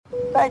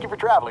Thank you for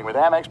traveling with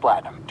Amex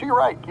Platinum. To your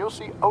right, you'll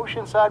see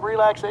oceanside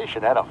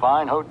relaxation at a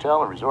fine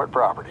hotel and resort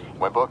property.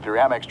 When booked through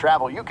Amex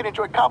Travel, you can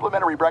enjoy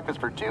complimentary breakfast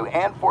for 2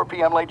 and 4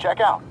 p.m. late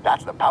checkout.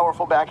 That's the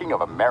powerful backing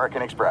of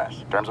American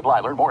Express. Terms apply.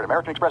 Learn more at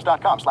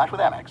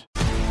americanexpress.com/withAmex.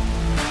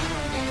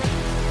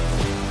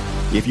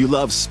 If you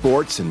love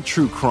sports and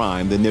true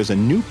crime, then there's a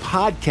new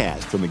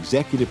podcast from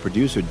executive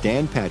producer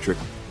Dan Patrick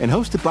and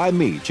hosted by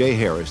me, Jay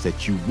Harris,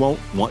 that you won't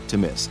want to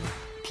miss.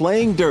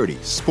 Playing Dirty: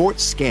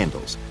 Sports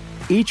Scandals.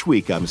 Each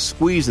week, I'm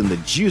squeezing the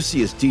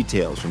juiciest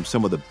details from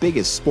some of the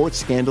biggest sports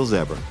scandals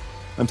ever.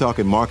 I'm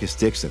talking Marcus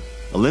Dixon,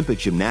 Olympic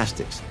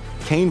gymnastics,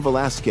 Cain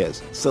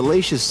Velasquez,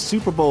 salacious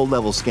Super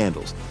Bowl-level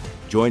scandals.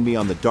 Join me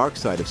on the dark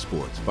side of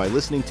sports by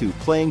listening to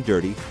Playing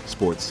Dirty: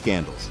 Sports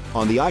Scandals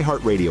on the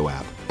iHeartRadio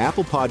app,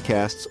 Apple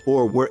Podcasts,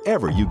 or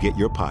wherever you get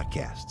your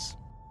podcasts.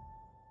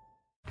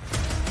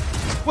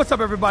 What's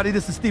up, everybody?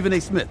 This is Stephen A.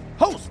 Smith,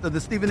 host of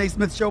the Stephen A.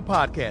 Smith Show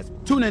podcast.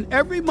 Tune in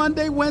every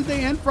Monday,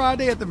 Wednesday, and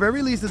Friday at the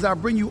very least as I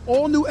bring you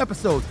all new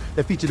episodes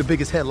that feature the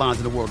biggest headlines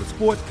in the world of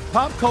sports,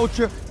 pop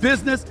culture,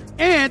 business,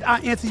 and I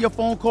answer your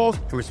phone calls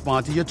and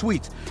respond to your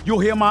tweets. You'll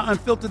hear my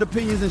unfiltered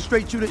opinions and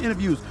straight-shooter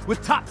interviews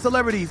with top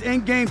celebrities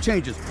and game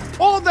changers.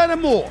 All that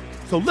and more.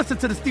 So listen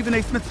to the Stephen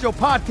A. Smith Show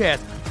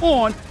podcast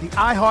on the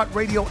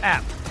iHeartRadio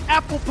app,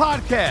 Apple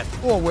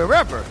Podcasts, or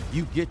wherever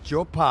you get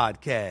your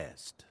podcast.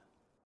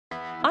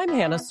 I'm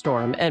Hannah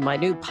Storm, and my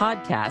new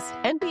podcast,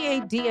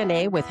 NBA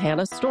DNA with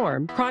Hannah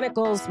Storm,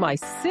 chronicles my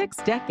 6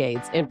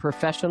 decades in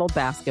professional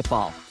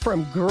basketball.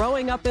 From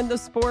growing up in the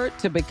sport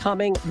to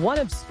becoming one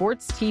of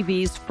sports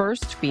TV's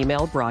first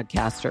female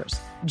broadcasters.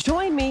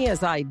 Join me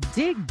as I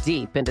dig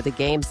deep into the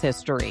game's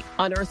history,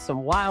 unearth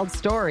some wild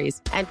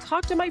stories, and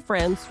talk to my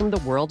friends from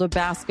the world of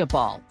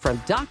basketball, from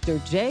Dr.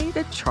 J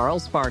to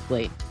Charles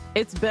Barkley.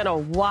 It's been a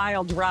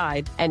wild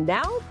ride, and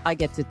now I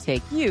get to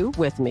take you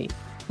with me.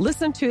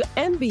 Listen to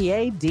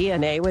NBA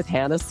DNA with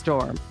Hannah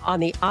Storm on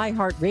the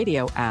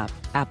iHeartRadio app,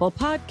 Apple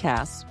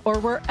Podcasts, or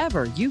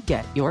wherever you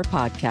get your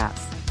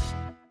podcasts.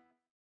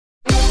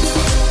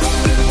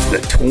 The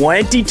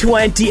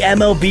 2020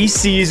 MLB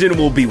season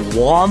will be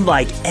one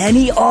like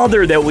any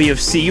other that we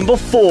have seen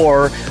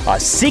before. A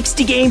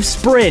 60-game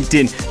sprint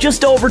in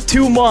just over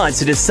 2 months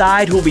to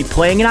decide who will be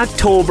playing in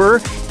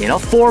October in a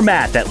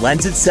format that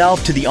lends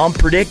itself to the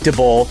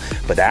unpredictable.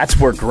 But that's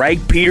where Greg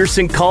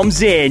Peterson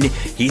comes in.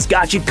 He's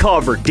got you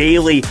covered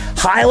daily,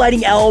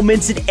 highlighting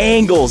elements and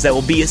angles that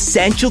will be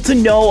essential to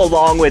know,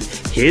 along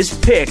with his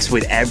picks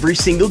with every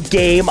single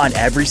game on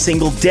every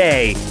single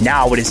day.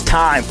 Now it is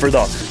time for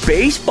the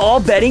Baseball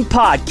Betting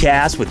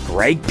Podcast with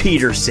Greg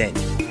Peterson.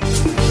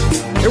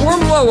 A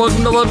warm hello,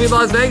 welcome to lovely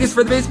Las Vegas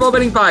for the Baseball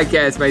Betting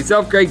Podcast.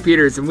 Myself, Greg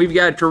Peterson. We've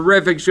got a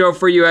terrific show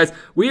for you as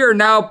we are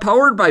now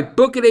powered by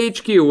Book It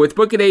HQ. With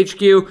Book It HQ,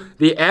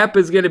 the app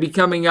is going to be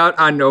coming out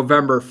on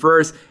November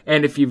 1st.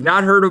 And if you've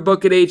not heard of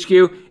Book It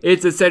HQ,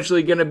 it's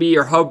essentially going to be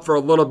your hub for a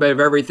little bit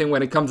of everything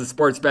when it comes to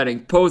sports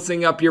betting.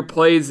 Posting up your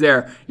plays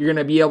there. You're going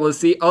to be able to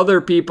see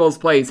other people's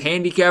plays.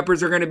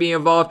 Handicappers are going to be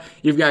involved.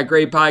 You've got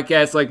great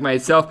podcasts like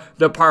myself,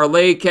 the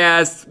Parlay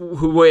Cast,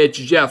 which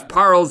Jeff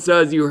Parles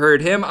does. You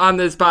heard him on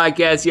this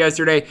podcast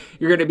yesterday.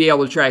 You're going to be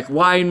able to track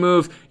line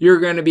moves. You're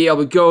going to be able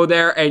to go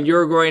there and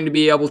you're going to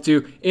be able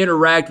to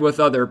interact with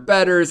other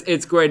bettors.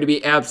 It's going to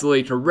be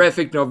absolutely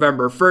terrific.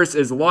 November 1st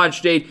is the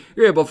launch date.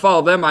 You're able to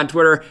follow them on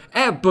Twitter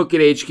at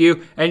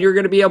BookItHQ, and you're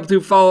going to be able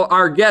to follow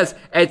our guest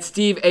at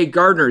Steve A.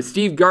 Gardner.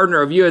 Steve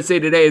Gardner of USA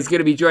Today is going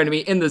to be joining me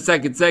in the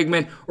second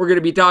segment. We're going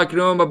to be talking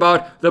to him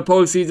about the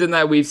postseason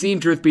that we've seen.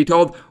 Truth be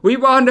told, we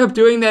wound up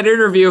doing that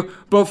interview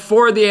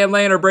before the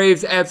Atlanta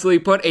Braves absolutely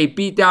put a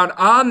beatdown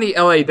on the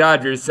LA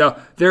Dodgers. So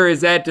there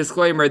is that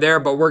disclaimer there,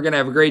 but we're going to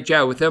have a great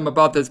chat with him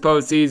about this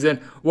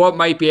postseason, what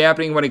might be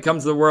happening when it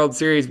comes to the World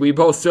Series. We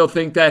both still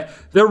think that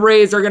the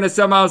Rays are going to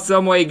somehow,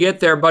 some way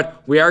get there,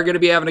 but we are going to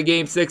be having a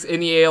Game 6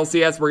 in the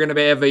ALCS. We're going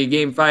to have a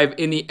Game 5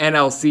 in the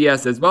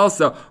NLCS as well,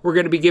 so we're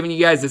going to be giving you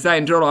guys the side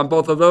and total on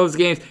both of those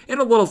games, and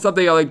a little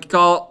something I like to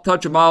call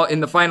Touch 'em All in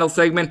the final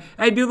segment.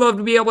 I do love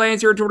to be able to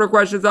answer your Twitter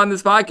questions on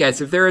this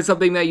podcast. If there is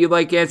something that you'd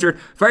like answered,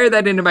 fire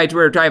that into my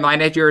Twitter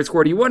timeline at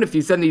JairusQuarty1. If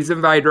you send these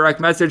in via direct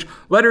message,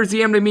 letters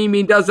DM to me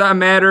does not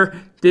matter.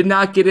 Did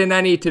not get in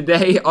any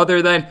today,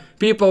 other than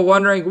people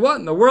wondering what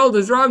in the world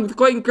is wrong with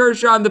Clayton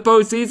Kershaw in the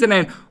postseason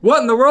and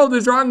what in the world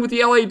is wrong with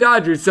the LA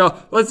Dodgers. So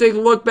let's take a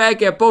look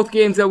back at both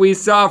games that we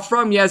saw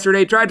from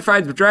yesterday, try to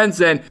find some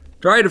trends and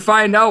try to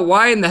find out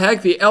why in the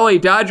heck the LA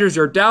Dodgers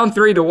are down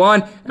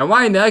 3-1 and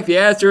why in the heck the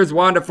Astros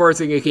wound up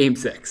forcing a Game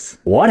 6.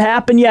 What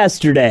happened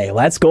yesterday?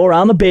 Let's go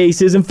around the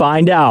bases and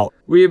find out.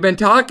 We've been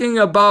talking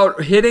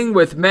about hitting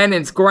with men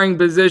in scoring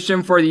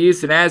position for the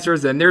Houston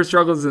Astros and their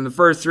struggles in the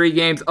first 3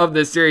 games of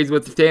this series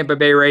with the Tampa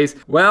Bay Rays.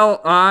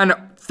 Well, on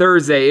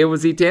Thursday, it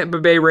was the Tampa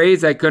Bay Rays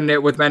that couldn't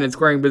hit with men in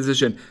scoring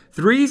position.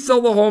 3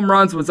 solo home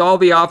runs was all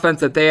the offense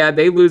that they had.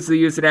 They lose to the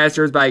Houston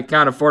Astros by a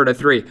count of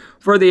 4-3.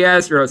 For the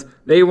Astros,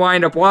 they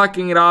wind up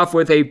walking it off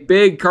with a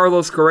big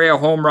Carlos Correa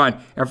home run.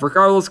 And for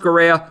Carlos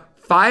Correa,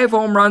 5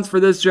 home runs for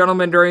this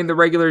gentleman during the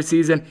regular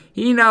season.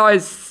 He now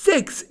has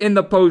 6 in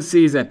the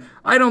postseason.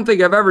 I don't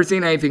think I've ever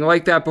seen anything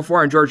like that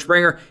before. And George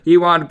Springer, he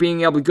wound up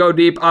being able to go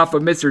deep off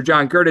of Mr.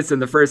 John Curtis in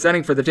the first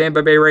inning for the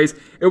Tampa Bay Rays.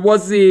 It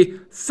was the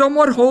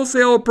somewhat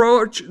wholesale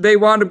approach they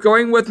wound up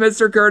going with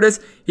Mr. Curtis.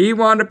 He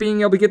wound up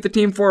being able to get the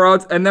team 4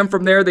 outs, and then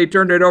from there they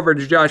turned it over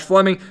to Josh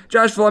Fleming.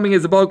 Josh Fleming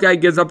is a bulk guy,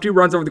 gives up 2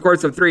 runs over the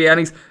course of 3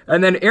 innings,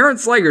 and then Aaron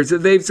Slegers,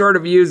 they've sort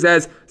of used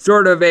as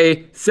sort of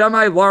a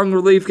semi-long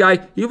relief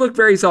guy. He looked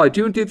very solid.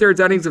 2 2/3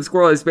 innings of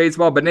scoreless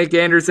baseball, but Nick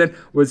Anderson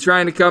was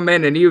trying to come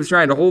in, and he was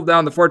trying to hold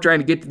down the fort, trying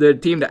to get the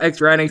team to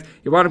extra innings.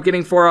 He wound up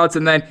getting 4 outs,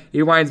 and then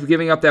he winds up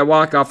giving up that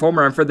walk-off home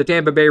run for the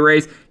Tampa Bay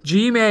Rays.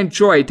 G-Man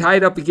Choi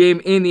tied up the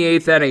game in the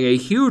 8th inning. A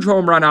huge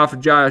home run off of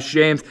Josh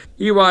James.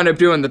 He wound up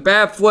doing the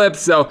bat flip,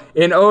 so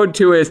an ode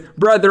to his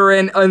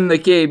brethren in the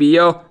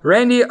KBO,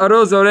 Randy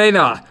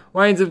Arozarena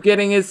winds up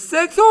getting his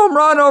 6th home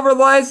run over the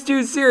last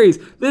 2 series.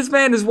 This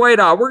man is white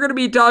hot. We're going to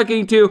be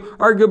talking to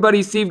our good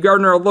buddy Steve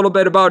Gardner a little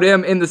bit about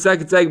him in the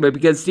second segment,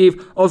 because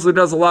Steve also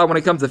does a lot when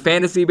it comes to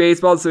fantasy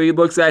baseball, so he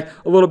looks at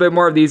a little bit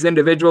more of these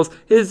individuals.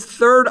 His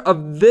 3rd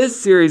of this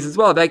series as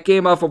well. That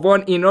came off of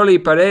one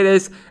Inoli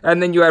Paredes,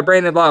 and then you had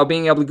Brandon Lau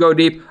being able to go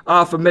deep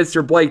off of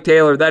Mr. Blake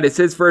Taylor. That is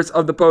his first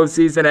of the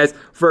postseason. As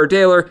for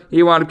Taylor,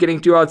 he wound up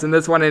getting 2 outs in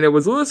this one, and it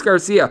was Luis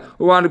Garcia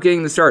who wound up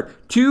getting the start.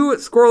 2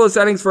 scoreless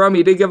innings for him.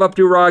 He did give up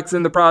 2 rocks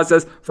in the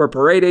process. For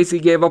Paredes, he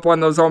gave up one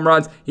of those home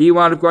runs. He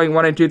wound up going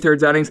 1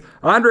 2/3 innings.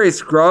 Andre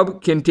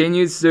Scrub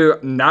continues to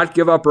not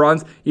give up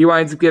runs. He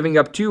winds up giving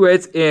up 2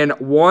 hits in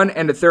 1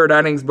 1/3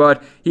 innings,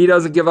 but he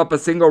doesn't give up a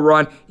single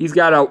run. He's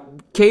got a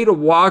K to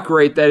walk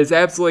rate that is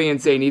absolutely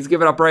insane. He's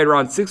given up right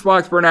around 6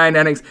 walks per 9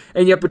 innings,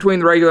 and yet between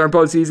the regular and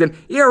postseason,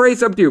 ERA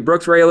sub 2.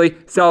 Brooks Raley,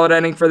 solid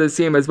inning for this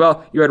team as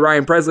well. You had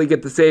Ryan Presley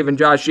get the save, and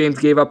Josh James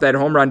gave up that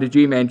home run to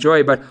G-Man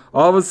Choi, but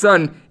all of a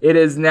sudden, it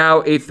is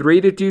now a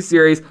 3-2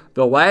 series.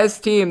 The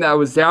last team that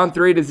was down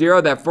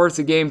 3-0 that forced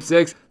a Game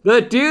 6,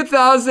 the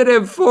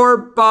 2004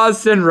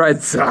 Boston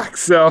Red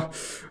Sox. So,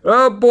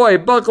 oh boy,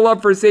 buckle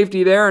up for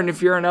safety there, and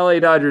if you're an LA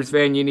Dodgers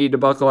fan, you need to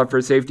buckle up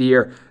for safety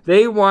here.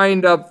 They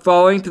wind up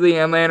falling to the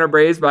Atlanta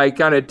Braves by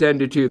kind of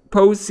 10-2.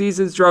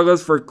 Postseason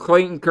struggles for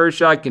Clayton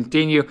Kershaw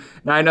continue.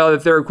 Now, I know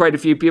that there were quite a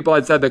few people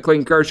that said that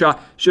Clayton Kershaw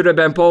should have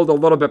been pulled a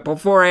little bit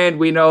beforehand.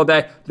 We know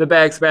that the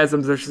back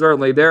spasms are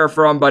certainly there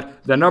from, but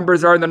the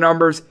numbers are the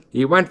numbers.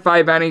 He went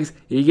 5 innings.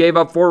 He gave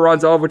up 4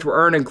 runs, all of which were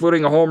earned,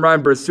 including a home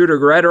run. Brasuto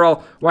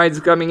Guerrero winds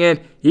up coming in.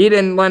 He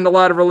didn't lend a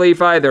lot of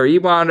relief either. He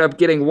wound up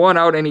getting 1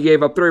 out, and he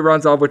gave up 3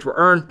 runs, all of which were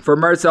earned. For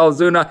Marcell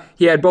Ozuna,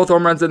 he had both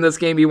home runs in this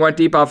game. He went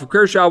deep off of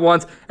Kershaw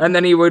once, and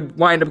then he would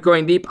wind up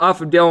going deep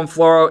off of Dylan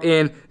Floro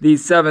in the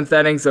 7th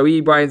inning, so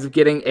he winds up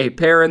getting a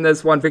pair in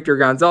this one. Victor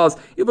Gonzalez,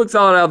 he looks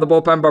solid out of the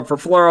bullpen, but for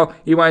Floro,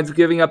 he winds up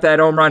giving up that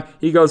home run.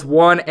 He goes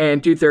 1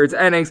 2/3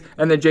 innings,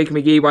 and then Jake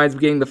McGee winds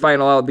up getting the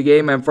final out of the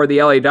game. And for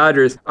the LA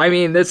Dodgers, I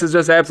mean, this is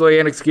just absolutely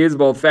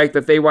inexcusable, the fact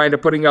that they wind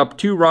up putting up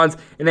 2 runs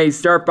in a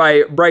start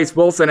by Bryce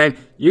Wilson, and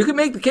you can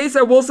make the case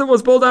that Wilson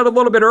was pulled out a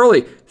little bit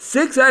early.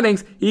 6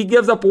 innings, he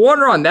gives up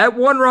 1 run. That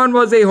 1 run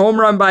was a home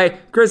run by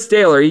Chris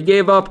Taylor. He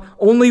gave up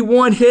only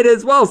 1 hit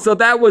as well, so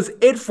that was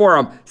it for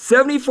him.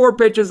 74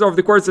 pitches over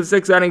the course of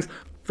 6 innings.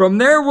 From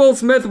there, Will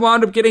Smith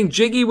wound up getting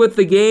jiggy with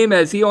the game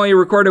as he only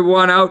recorded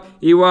 1 out.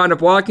 He wound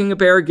up walking a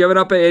pair, giving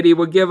up a hit. He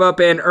would give up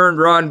an earned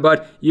run,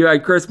 but you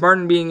had Chris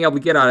Martin being able to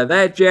get out of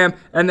that jam,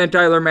 and then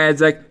Tyler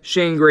Matzek,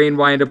 Shane Green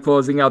wind up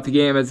closing out the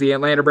game as the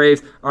Atlanta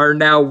Braves are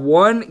now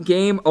 1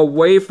 game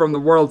away from the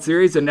World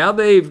Series, and now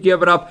they've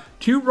given up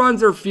 2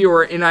 runs or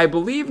fewer in, I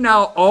believe,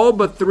 now all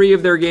but 3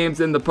 of their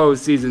games in the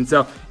postseason.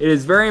 So it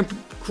is very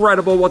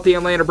incredible what the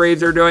Atlanta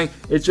Braves are doing.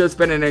 It's just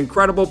been an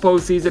incredible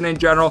postseason in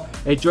general.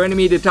 And joining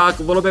me to talk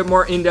a little bit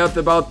more in depth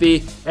about the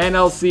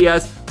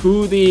NLCS,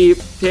 who the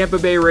Tampa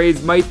Bay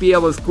Rays might be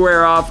able to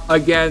square off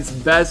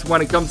against best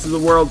when it comes to the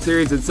World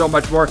Series and so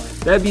much more,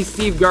 that'd be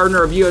Steve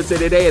Gardner of USA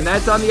Today. And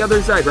that's on the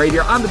other side right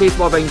here on the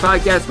Baseball Betting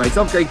Podcast.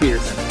 Myself, Greg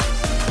Peterson.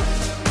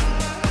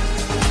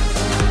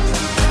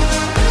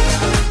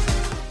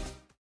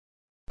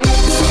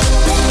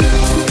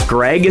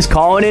 Greg is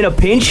calling in a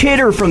pinch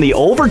hitter from the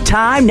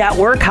Overtime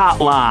Network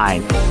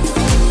hotline.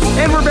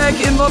 And we're back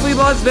in lovely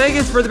Las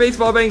Vegas for the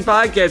Baseball Betting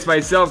Podcast.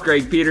 Myself,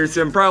 Greg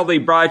Peterson, proudly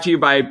brought to you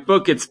by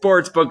Book It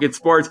Sports. Book It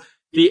Sports,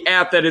 the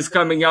app that is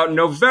coming out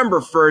November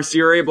 1st.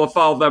 You're able to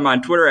follow them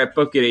on Twitter at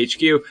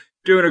BookItHQ.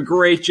 Doing a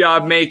great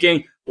job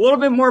making a little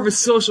bit more of a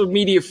social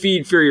media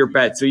feed for your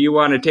bet. So you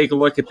want to take a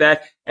look at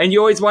that. And you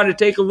always want to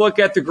take a look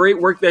at the great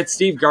work that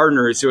Steve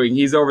Gardner is doing.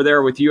 He's over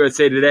there with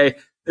USA Today.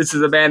 This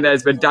is a man that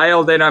has been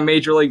dialed in on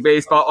Major League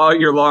Baseball all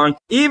year long.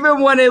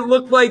 Even when it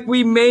looked like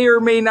we may or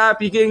may not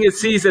be getting a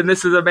season,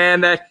 this is a man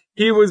that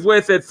he was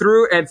with it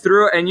through and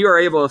through, and you are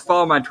able to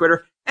follow him on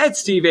Twitter at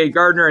Steve A.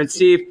 Gardner. And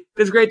Steve,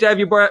 it's great to have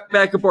you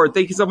back aboard.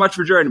 Thank you so much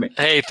for joining me.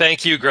 Hey,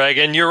 thank you, Greg.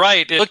 And you're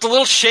right. It looked a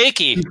little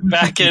shaky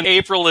back in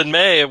April and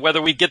May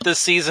whether we'd get this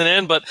season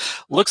in, but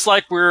looks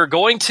like we're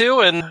going to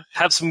and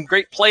have some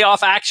great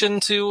playoff action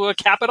to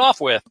cap it off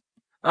with.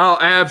 Oh,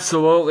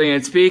 absolutely.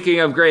 And speaking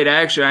of great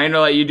action, I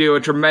know that you do a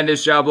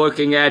tremendous job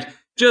looking at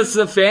just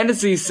the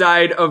fantasy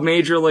side of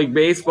Major League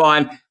Baseball.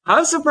 And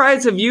how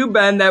surprised have you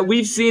been that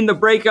we've seen the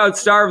breakout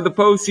star of the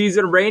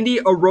postseason, Randy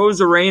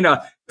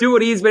Arozarena, do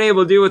what he's been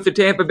able to do with the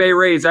Tampa Bay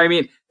Rays? I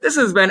mean, this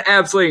has been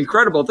absolutely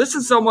incredible. This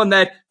is someone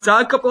that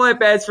saw a couple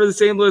at-bats for the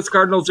St. Louis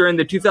Cardinals during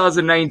the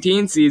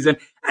 2019 season,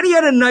 and he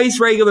had a nice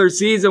regular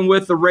season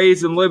with the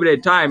Rays in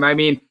limited time. I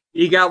mean,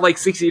 he got like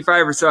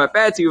 65 or so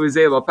at-bats. He was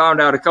able to pound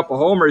out a couple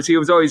homers. He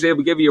was always able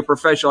to give you a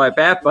professional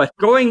at-bat. But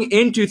going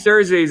into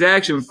Thursday's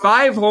action,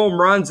 5 home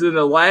runs in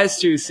the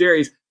last 2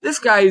 series. This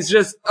guy is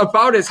just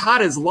about as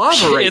hot as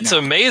lava right now. It's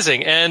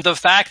amazing. And the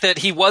fact that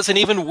he wasn't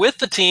even with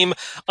the team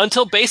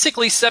until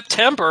basically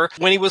September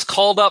when he was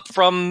called up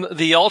from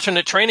the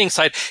alternate training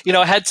site,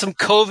 had some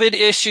COVID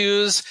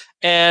issues.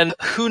 And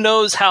who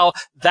knows how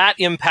that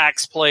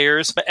impacts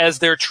players as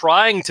they're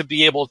trying to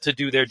be able to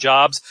do their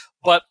jobs.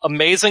 But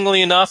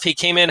amazingly enough, he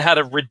came in, had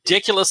a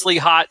ridiculously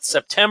hot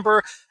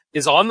September,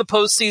 is on the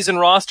postseason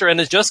roster, and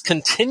has just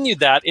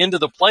continued that into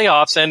the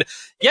playoffs. And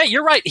yeah,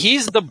 you're right.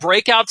 He's the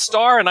breakout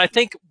star, and I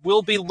think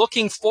we'll be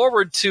looking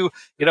forward to,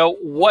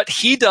 what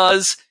he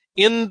does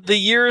in the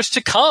years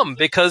to come,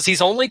 because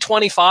he's only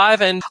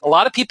 25 and a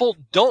lot of people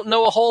don't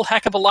know a whole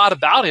heck of a lot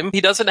about him. He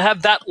doesn't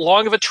have that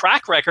long of a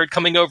track record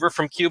coming over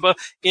from Cuba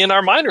in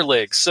our minor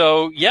leagues.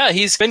 So yeah,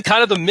 he's been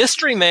kind of the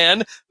mystery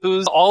man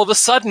who's all of a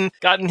sudden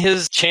gotten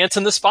his chance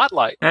in the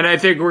spotlight. And I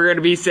think we're going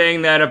to be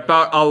saying that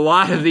about a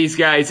lot of these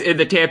guys in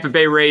the Tampa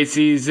Bay Rays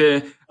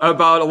season,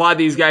 about a lot of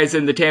these guys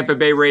in the Tampa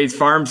Bay Rays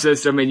farm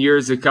system in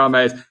years to come,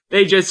 as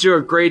they just do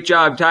a great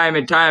job time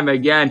and time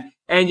again.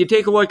 And you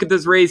take a look at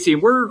this Rays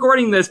team. We're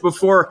recording this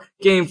before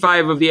Game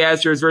 5 of the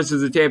Astros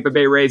versus the Tampa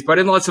Bay Rays. But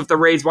unless if the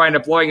Rays wind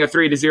up blowing a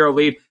 3-0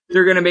 lead,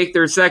 they're going to make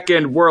their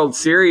second World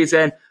Series.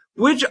 And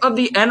which of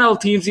the NL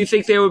teams do you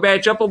think they would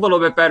match up a little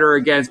bit better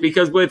against?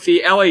 Because with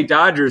the LA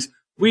Dodgers,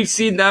 we've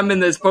seen them in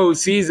this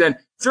postseason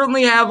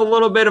certainly have a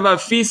little bit of a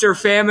feast or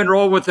famine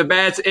role with the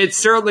bats. It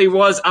certainly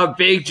was a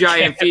big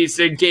giant feast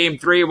in Game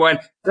 3 when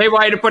they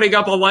wind up putting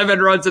up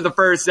 11 runs in the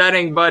first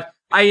inning. But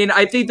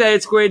I think that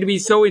it's going to be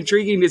so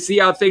intriguing to see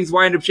how things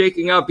wind up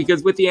shaking up,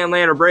 because with the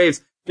Atlanta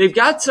Braves, they've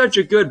got such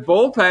a good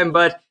bullpen,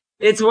 but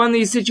it's one of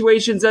these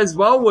situations as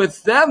well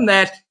with them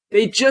that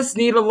they just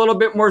need a little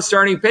bit more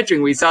starting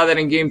pitching. We saw that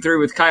in Game 3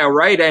 with Kyle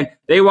Wright, and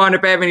they wound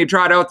up having to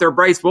trot out their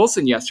Bryce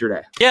Wilson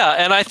yesterday. Yeah,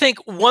 and I think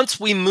once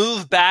we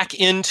move back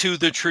into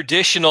the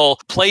traditional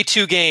play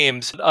 2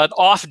 games, an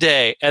off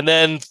day, and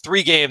then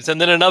 3 games, and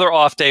then another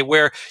off day,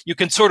 where you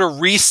can sort of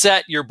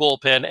reset your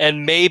bullpen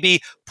and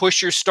maybe push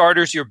your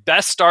starters, your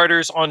best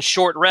starters, on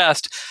short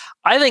rest,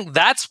 I think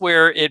that's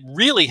where it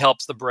really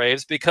helps the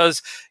Braves,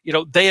 because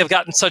they have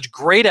gotten such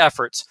great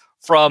efforts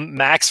from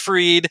Max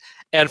Fried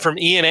and from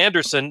Ian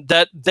Anderson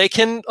that they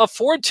can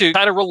afford to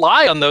kind of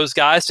rely on those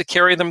guys to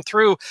carry them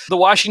through. The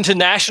Washington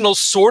Nationals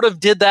sort of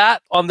did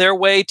that on their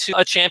way to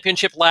a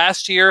championship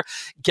last year,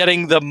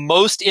 getting the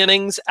most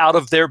innings out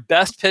of their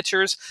best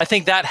pitchers. I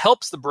think that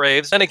helps the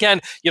Braves. And again,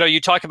 you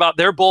talk about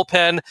their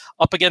bullpen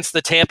up against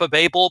the Tampa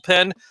Bay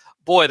bullpen.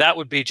 Boy, that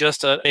would be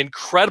just an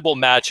incredible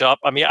matchup.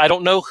 I mean, I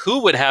don't know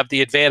who would have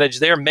the advantage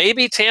there.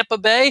 Maybe Tampa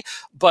Bay,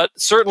 but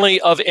certainly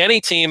of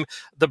any team,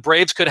 the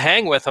Braves could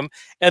hang with them.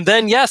 And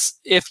then, yes,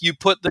 if you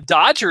put the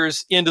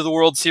Dodgers into the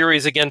World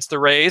Series against the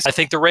Rays, I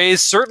think the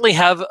Rays certainly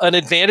have an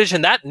advantage,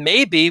 and that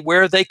may be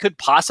where they could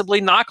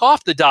possibly knock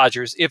off the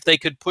Dodgers if they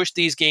could push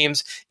these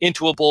games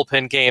into a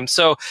bullpen game.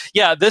 So,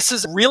 yeah, this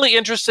is really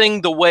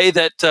interesting, the way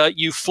that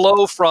you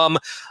flow from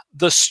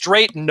the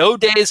straight no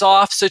days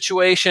off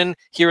situation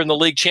here in the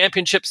League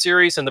Championship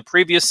Series and the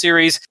previous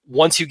series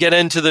once you get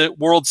into the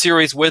World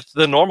Series with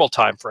the normal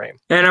time frame.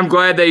 And I'm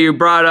glad that you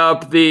brought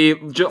up the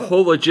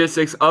whole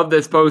logistics of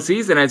this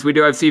postseason, as we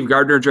do have Steve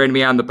Gardner joining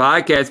me on the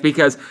podcast,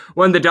 because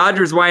when the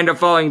Dodgers wind up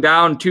falling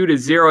down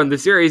 2-0 in the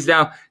series,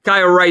 now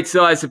Kyle Wright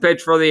still has to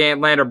pitch for the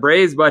Atlanta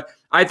Braves, but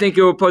I think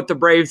it would put the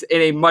Braves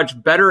in a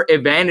much better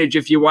advantage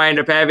if you wind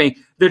up having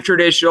the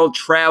traditional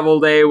travel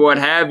day, what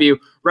have you,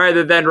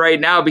 rather than right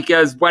now,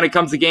 because when it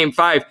comes to Game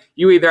 5,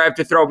 you either have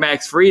to throw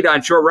Max Fried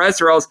on short rest,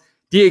 or else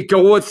do you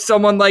go with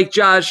someone like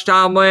Josh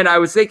Tomlin? I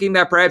was thinking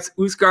that perhaps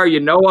Huascar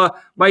Ynoa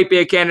might be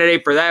a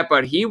candidate for that,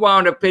 but he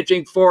wound up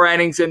pitching 4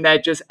 innings in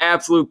that just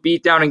absolute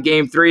beatdown in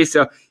Game 3,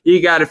 so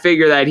you got to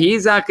figure that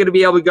he's not going to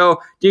be able to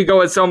go. Do you go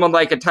with someone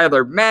like a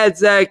Tyler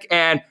Madzek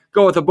and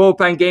go with a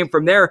bullpen game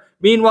from there?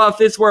 Meanwhile, if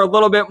this were a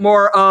little bit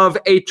more of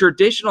a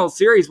traditional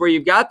series where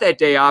you've got that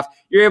day off,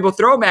 you're able to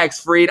throw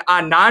Max Fried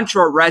on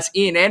non-short rest.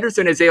 Ian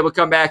Anderson is able to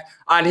come back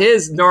on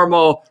his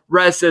normal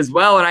rest as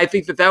well. And I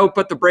think that would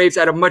put the Braves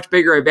at a much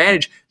bigger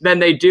advantage than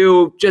they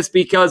do just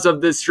because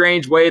of the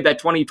strange way that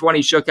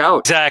 2020 shook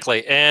out.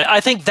 Exactly. And I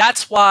think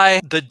that's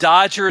why the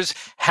Dodgers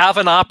have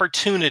an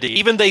opportunity.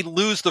 Even they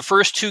lose the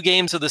first 2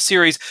 games of the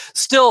series,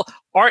 still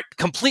aren't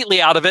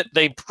completely out of it.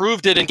 They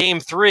proved it in Game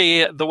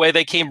 3, the way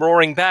they came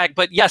roaring back.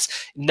 But yes,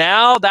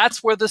 now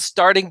that's where the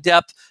starting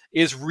depth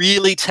is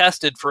really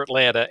tested for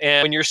Atlanta.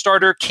 And when your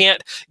starter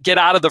can't get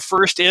out of the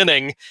first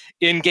inning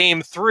in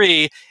Game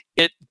 3,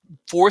 it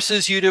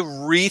forces you to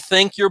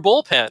rethink your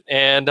bullpen.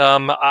 And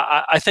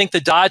I think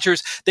the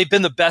Dodgers, they've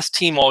been the best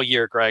team all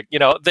year, Greg.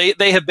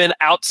 They have been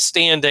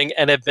outstanding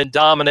and have been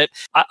dominant.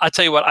 I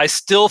tell you what, I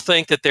still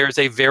think that there's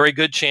a very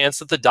good chance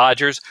that the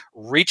Dodgers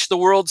reach the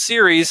World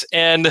Series,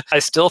 and I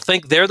still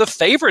think they're the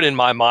favorite in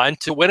my mind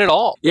to win it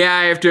all. Yeah,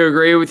 I have to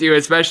agree with you,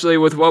 especially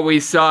with what we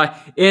saw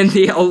in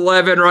the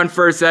 11-run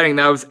first inning.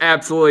 That was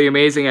absolutely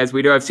amazing, as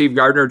we do have Steve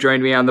Gardner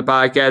join me on the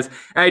podcast.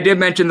 And I did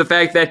mention the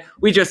fact that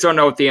we just don't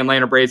know what the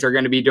Atlanta Braves are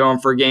going to be doing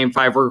for Game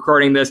 5. We're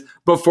recording this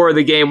before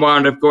the game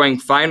wound up going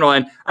final,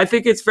 and I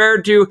think it's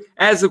fair to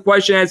ask the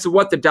question as to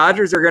what the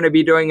Dodgers are going to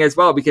be doing as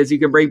well, because you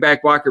can bring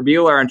back Walker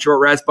Buehler on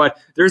short rest, but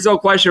there's no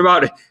question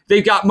about it.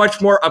 They've got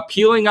much more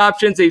appealing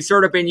options. They've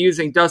sort of been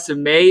using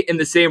Dustin May in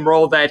the same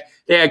role that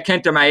they had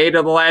Kenta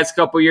Maeda the last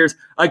couple years,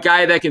 a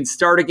guy that can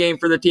start a game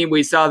for the team.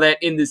 We saw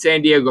that in the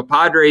San Diego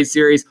Padres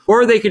series.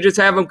 Or they could just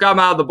have him come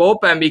out of the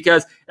bullpen,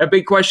 because a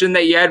big question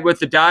that you had with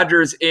the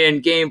Dodgers in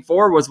Game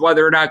 4 was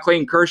whether or not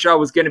Clayton Kershaw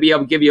was going to be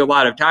able to give you a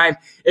lot of time.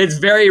 It's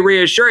very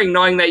reassuring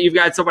knowing that you've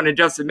got someone in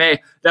Justin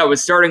May that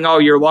was starting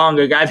all year long,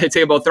 a guy that's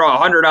able to throw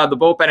 100 out of the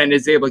bullpen and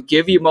is able to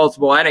give you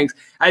multiple innings.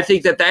 I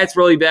think that that's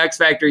really the X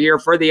factor here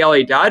for the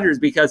LA Dodgers,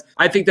 because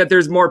I think that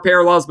there's more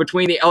parallels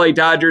between the LA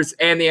Dodgers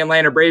and the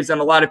Atlanta Braves than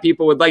a lot of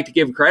people would like to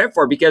give credit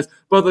for, because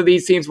both of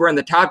these teams were in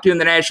the top 2 in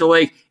the National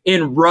League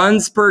in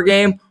runs per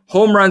game,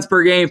 home runs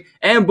per game,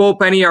 and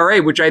bullpen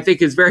ERA, which I think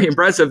is very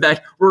impressive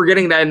that we're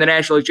getting that in the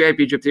National League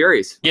Championship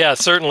Series. Yeah,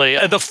 certainly.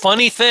 The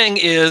funny thing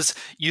is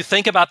you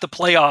think about the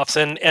playoffs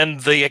and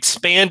the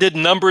expanded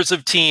numbers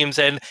of teams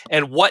and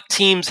what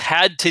teams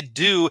had to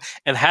do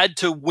and had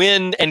to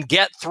win and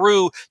get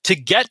through to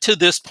get to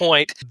this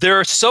point. There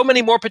are so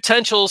many more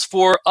potentials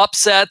for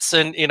upsets,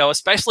 and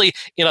especially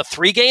in a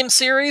 3-game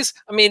series.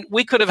 I mean,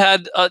 we could have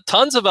had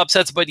tons of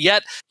upsets, but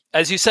yet,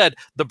 as you said,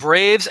 the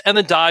Braves and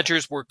the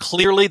Dodgers were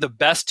clearly the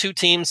best 2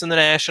 teams in the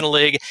National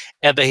League,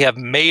 and they have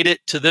made it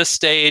to this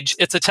stage.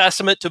 It's a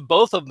testament to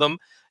both of them,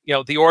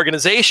 the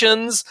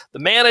organizations, the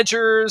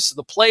managers,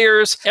 the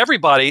players,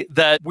 everybody,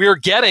 that we're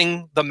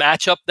getting the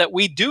matchup that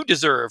we do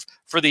deserve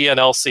for the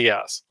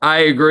NLCS. I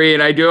agree,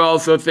 and I do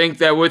also think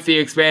that with the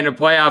expanded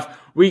playoff,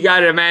 we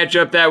got a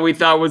matchup that we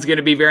thought was going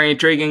to be very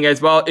intriguing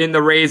as well in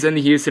the Rays and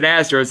the Houston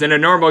Astros. In a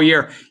normal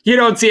year, you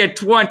don't see a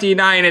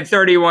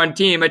 29-31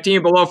 team, a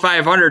team below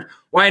 500,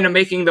 wind up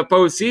making the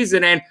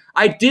postseason. And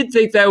I did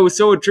think that was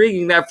so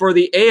intriguing that for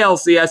the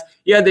ALCS,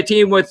 you had the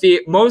team with the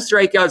most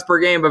strikeouts per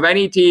game of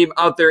any team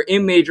out there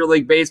in Major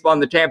League Baseball, in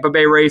the Tampa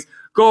Bay Rays,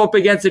 go up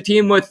against a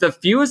team with the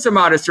fewest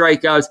amount of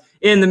strikeouts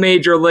in the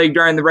Major League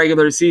during the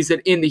regular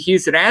season in the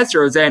Houston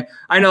Astros. And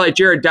I know that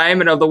Jared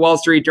Diamond of the Wall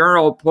Street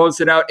Journal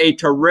posted out a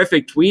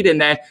terrific tweet in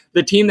that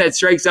the team that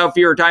strikes out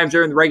fewer times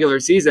during the regular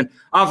season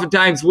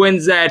oftentimes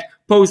wins that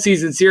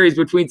postseason series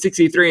between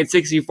 63 and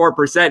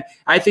 64%.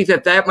 I think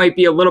that might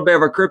be a little bit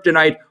of a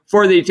kryptonite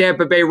for the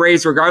Tampa Bay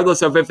Rays,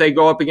 regardless of if they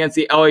go up against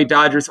the LA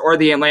Dodgers or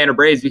the Atlanta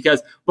Braves,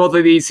 because both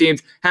of these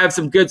teams have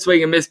some good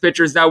swing and miss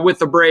pitchers. Now with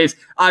the Braves,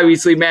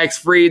 obviously Max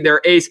Fried,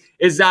 their ace,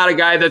 is not a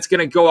guy that's going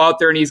to go out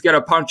there and he's going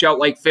to punch out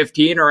like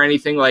 15 or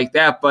anything like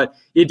that, but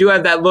you do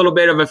have that little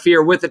bit of a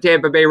fear with the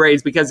Tampa Bay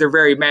Rays because they're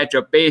very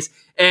matchup based,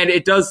 and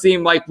it does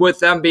seem like with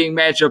them being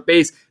matchup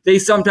based, they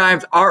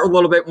sometimes are a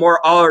little bit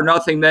more all or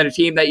nothing than a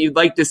team that you'd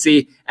like to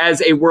see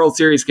as a World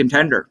Series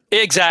contender.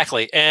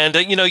 Exactly. And,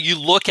 you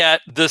look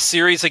at the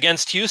series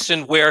against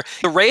Houston where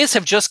the Rays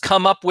have just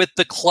come up with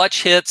the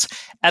clutch hits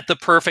at the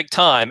perfect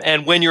time.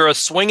 And when you're a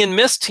swing and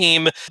miss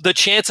team, the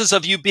chances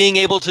of you being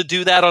able to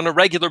do that on a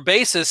regular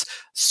basis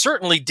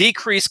certainly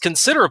decrease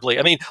considerably.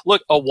 I mean,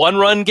 look, a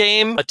 1-run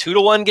game, a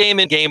 2-1 game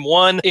in Game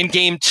 1. In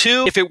Game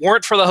 2, if it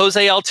weren't for the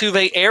Jose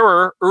Altuve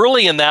error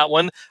early in that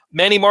one,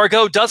 Manny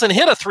Margot doesn't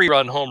hit a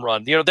 3-run home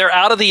run. They're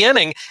out of the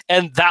inning,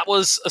 and that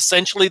was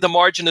essentially the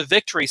margin of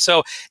victory.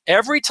 So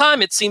every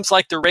time it seems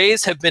like the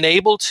Rays have been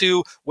able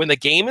to, when the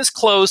game is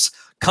close,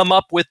 come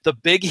up with the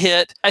big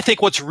hit. I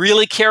think what's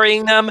really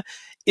carrying them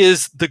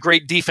is the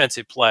great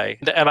defensive play.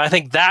 And I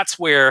think that's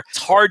where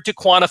it's hard to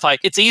quantify.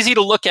 It's easy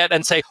to look at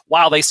and say,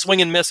 wow, they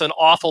swing and miss an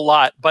awful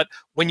lot. But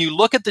when you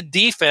look at the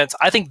defense,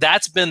 I think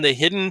that's been the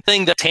hidden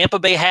thing that Tampa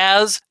Bay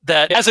has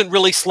that hasn't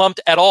really slumped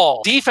at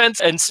all.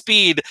 Defense and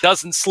speed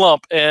doesn't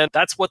slump, and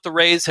that's what the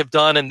Rays have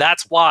done, and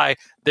that's why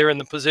they're in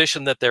the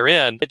position that they're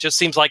in. It just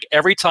seems like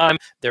every time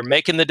they're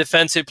making the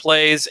defensive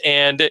plays,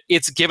 and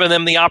it's given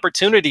them the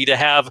opportunity to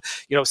have,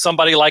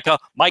 somebody like a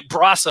Mike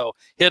Brasso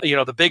hit,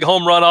 the big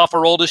home run off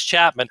Aroldis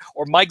Chapman,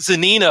 or Mike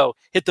Zunino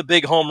hit the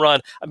big home run.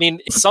 I mean,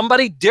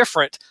 somebody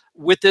different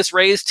with this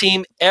Rays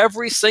team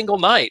every single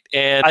night.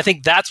 And I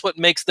think that's what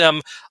makes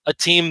them a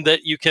team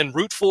that you can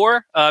root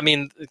for. I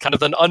mean, kind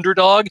of an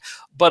underdog,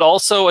 but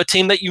also a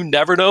team that you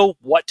never know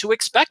what to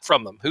expect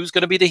from them. Who's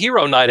going to be the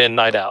hero night in,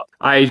 night out?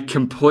 I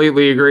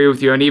completely agree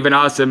with you. And even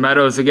Austin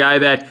Meadows, a guy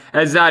that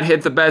has not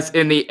hit the best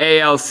in the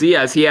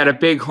ALCS. He had a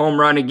big home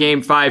run in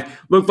Game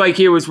 5. Looked like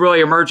he was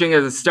really emerging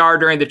as a star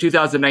during the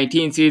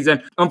 2019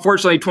 season.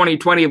 Unfortunately,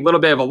 2020, a little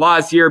bit of a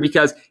lost year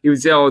because he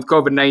was dealing with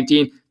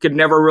COVID-19. could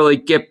never really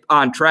get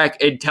on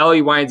track until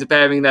he winds up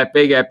having that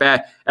big at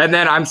bat. And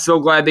then I'm so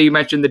glad that you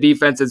mentioned the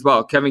defense as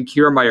well. Kevin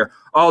Kiermaier,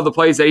 all the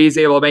plays that he's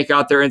able to make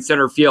out there in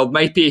center field,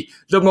 might be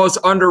the most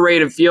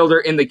underrated fielder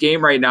in the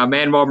game right now.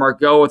 Manuel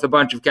Margot with a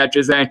bunch of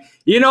catches. And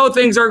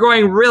things are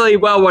going really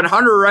well when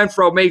Hunter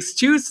Renfroe makes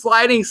 2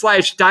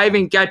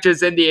 sliding/diving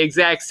catches in the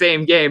exact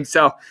same game.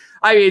 So,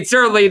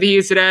 certainly the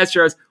Houston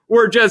Astros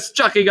were just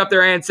chucking up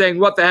their hands saying,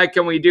 what the heck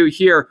can we do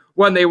here,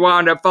 when they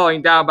wound up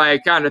falling down by a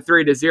count of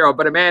 3-0.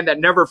 But a man that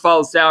never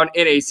falls down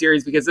in a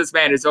series, because this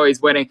man is always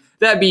winning,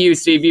 that'd be you,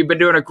 Steve. You've been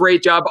doing a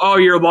great job all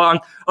year long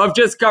of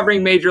just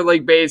covering Major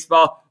League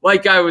Baseball.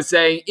 Like I was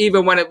saying,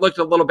 even when it looked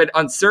a little bit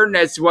uncertain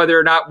as to whether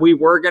or not we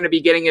were going to be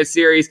getting a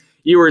series,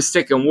 you were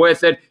sticking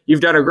with it.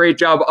 You've done a great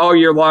job all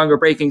year long of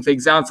breaking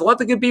things down. So let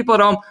the good people at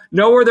home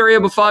know where they're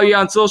able to follow you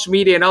on social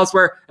media and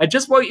elsewhere, and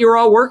just what you're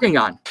all working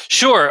on.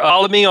 Sure.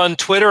 Follow me on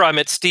Twitter. I'm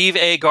at Steve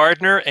A.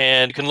 Gardner,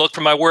 and you can look for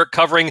my work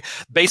covering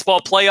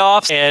baseball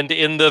playoffs, and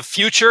in the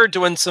future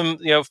doing some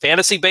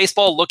fantasy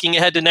baseball, looking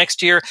ahead to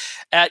next year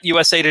at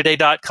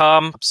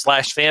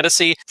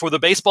usatoday.com/fantasy. For the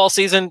baseball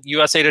season,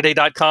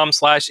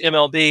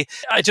 usatoday.com/MLB.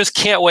 I just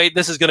can't wait.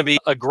 This is going to be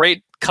a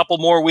great couple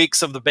more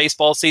weeks of the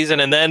baseball season,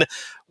 and then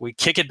we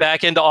kick it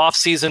back into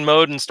off-season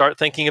mode and start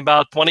thinking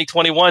about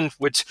 2021,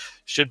 which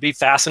should be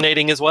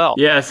fascinating as well.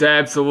 Yes,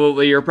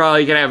 absolutely. You're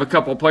probably going to have a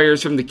couple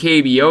players from the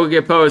KBO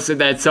get posted.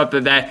 That's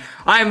something that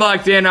I'm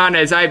locked in on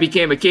as I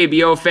became a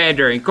KBO fan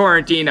during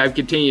quarantine. I've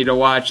continued to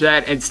watch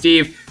that, and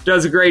Steve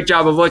does a great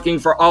job of looking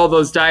for all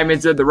those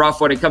diamonds in the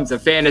rough when it comes to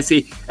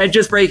fantasy and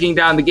just breaking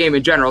down the game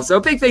in general. So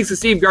big thanks to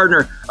Steve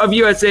Gardner of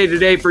USA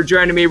Today for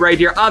joining me right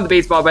here on the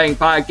Baseball Betting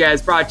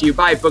Podcast, brought to you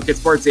by Book It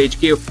Sports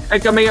HQ.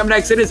 And coming up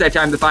next, it is that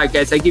time of the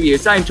podcast. I give you a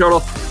sign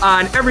total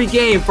on every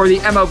game for the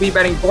MLB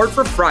betting board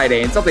for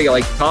Friday, and something I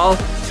like to call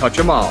Touch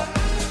 'em All.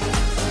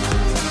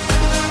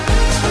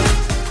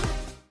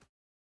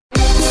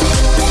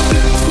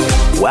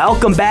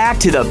 Welcome back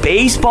to the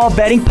Baseball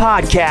Betting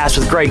Podcast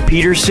with Greg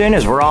Peterson,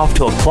 as we're off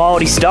to a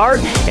quality start,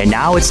 and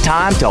now it's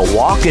time to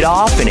walk it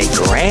off in a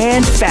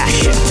grand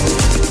fashion.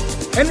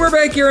 And we're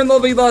back here in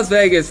lovely Las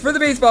Vegas for the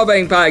Baseball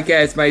Betting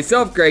Podcast.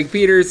 Myself, Greg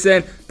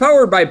Peterson,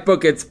 powered by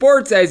Book It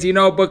Sports. As you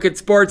know, Book It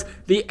Sports,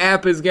 the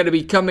app is going to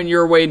be coming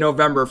your way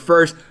November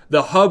 1st.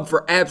 The hub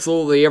for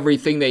absolutely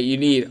everything that you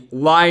need.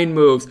 Line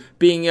moves,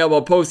 being able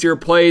to post your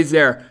plays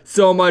there,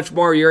 so much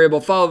more. You're able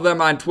to follow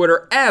them on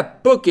Twitter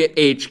at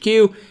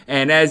BookItHQ.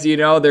 And as you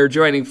know, they're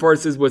joining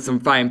forces with some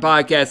fine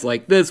podcasts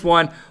like this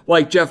one,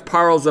 like Jeff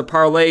Parles of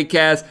Parlay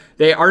Cast.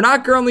 They are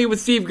not currently with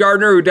Steve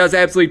Gardner, who does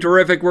absolutely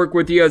terrific work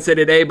with USA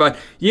Today, but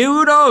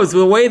who knows,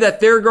 the way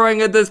that they're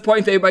growing at this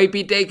point, they might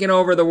be taking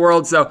over the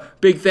world. So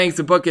big thanks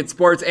to Book It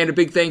Sports, and a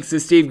big thanks to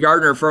Steve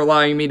Gardner for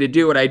allowing me to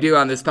do what I do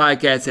on this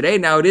podcast today.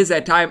 Now it is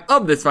that time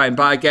of this fine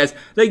podcast.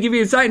 They give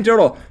you a sign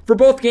total for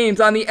both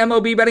games on the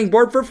MLB betting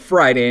board for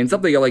Friday, and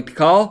something I like to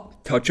call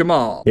Touch 'em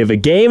All. If a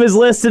game is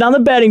listed on the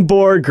betting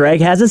board,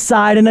 Greg has a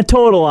side and a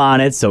total on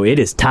it, so it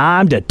is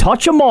time to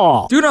touch 'em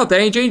all. Do note that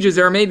any changes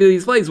that are made to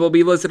these plays will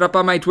be listed up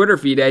on my Twitter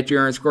feed at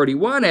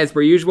JR_D1. As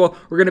per usual,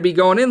 we're going to be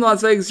going in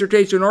Las Vegas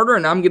rotation order,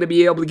 and I'm going to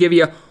be able to give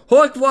you a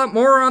whole heck of a lot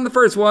more on the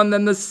first one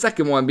than the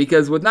second one,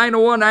 because with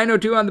 901,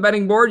 902 on the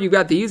betting board, you've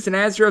got the Houston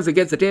Astros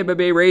against the Tampa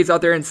Bay Rays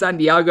out there in San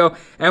Diego,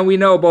 and we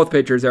know both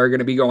pitchers are going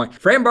to be going.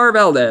 Framber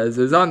Valdez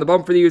is on the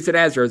bump for the Houston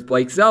Astros.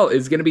 Blake Snell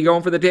is going to be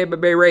going for the Tampa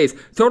Bay Rays.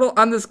 Total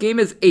on this game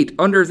is 8.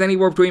 Under is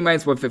anywhere between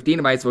 -115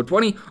 and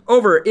 -120.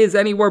 Over is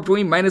anywhere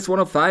between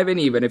 -105 and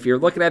even. If you're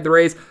looking at the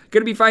Rays,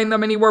 going to be finding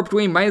them anywhere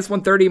between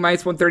 -130,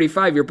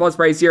 -135. Your plus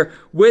price here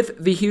with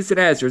the Houston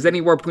Astros,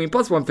 anywhere between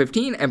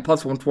 +115 and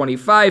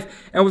 +125.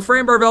 And with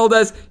Framber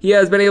Valdez, he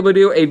has been able to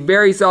do a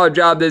very solid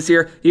job this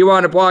year. He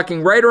wound up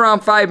walking right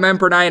around 5 men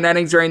per 9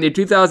 innings during the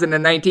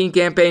 2019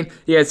 campaign.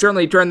 He has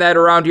certainly turned that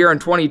around here in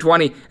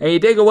 2020. And you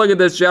take a look at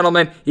this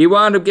gentleman, he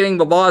wound up getting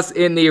the loss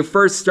in the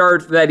first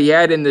start that he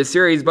had in this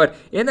series, but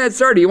in that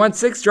start, he went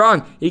 6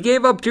 strong. He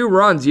gave up 2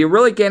 runs. You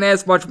really can't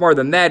ask much more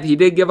than that. He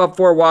did give up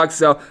 4 walks,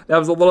 so that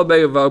was a little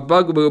bit of a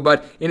bugaboo,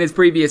 but in his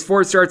previous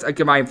 4 starts, a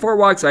combined 4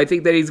 walks, so I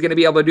think that he's going to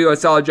be able to do a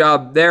solid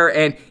job there,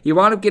 and he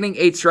wound up getting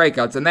 8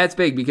 strikeouts, and that's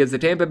big because the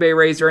Tampa Bay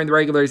Rays during the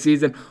regular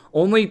season,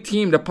 only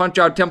team to punch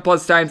out 10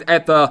 plus times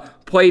at the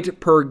plate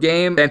per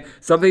game, and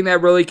something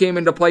that really came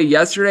into play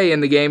yesterday in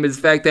the game is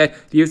the fact that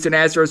the Houston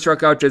Astros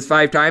struck out just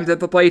 5 times at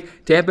the plate.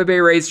 Tampa Bay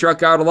Rays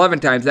struck out 11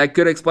 times. That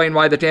could explain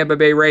why the Tampa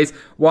Bay Rays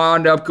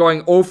wound up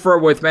going 0-for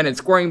with men in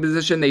scoring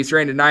position. They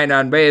stranded 9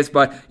 on base,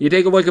 but you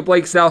take a look at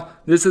Blake Snell.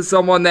 This is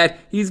someone that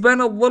he's been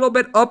a little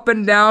bit up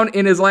and down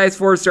in his last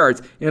 4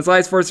 starts. In his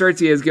last 4 starts,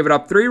 he has given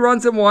up 3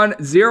 runs in one,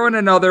 0 in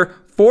another,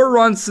 4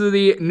 runs to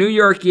the New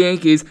York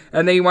Yankees,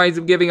 and then he winds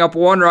up giving up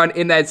 1 run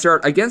in that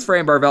start against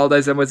Framber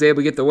Valdez and was able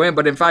to get the win,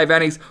 but in 5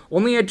 innings,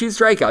 only had 2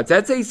 strikeouts.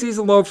 That's a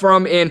season low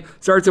from in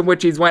starts in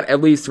which he's went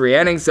at least 3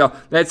 innings, so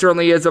that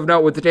certainly is of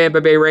note with the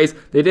Tampa Bay Rays.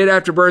 They did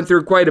have to burn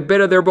through quite a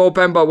bit of their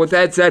bullpen, but with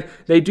that said,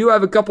 they do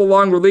have a couple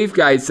long relief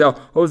guys, so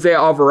Jose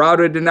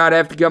Alvarado did not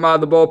have to come out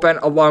of the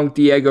bullpen, along with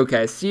Diego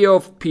Castillo,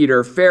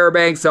 Peter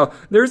Fairbanks, so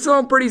they're still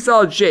in pretty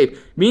solid shape.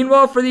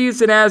 Meanwhile, for the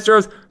Houston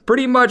Astros,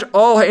 pretty much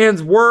all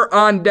hands were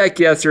on deck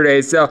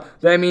yesterday, so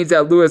that means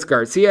that Luis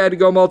Garcia had to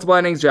go multiple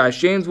innings, Josh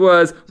James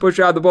was pushed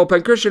out of the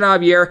bullpen, Christian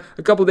Javier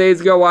a couple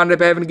days ago wound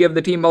up having to give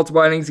the team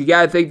multiple innings. You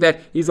gotta think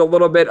that he's a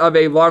little bit of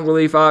a long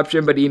relief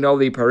option, but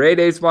Enoli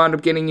Paredes wound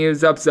up getting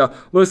used up, so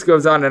list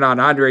goes on and on.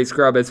 Andre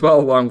Scrub as well,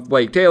 along with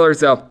Blake Taylor,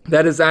 so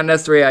that is not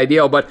necessarily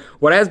ideal, but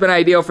what has been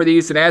ideal for the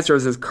Houston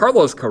Astros is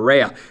Carlos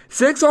Correa.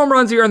 6 home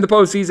runs here in the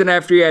postseason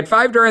after he had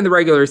 5 during the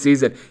regular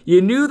season.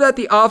 You knew that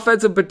the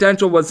offensive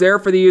potential was there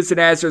for the Houston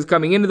Astros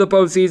coming into the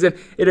postseason.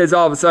 It has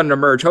all of a sudden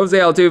emerged. Jose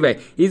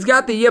Altuve, he's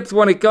got the yips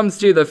when it comes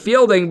to the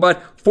fielding,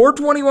 but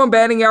 421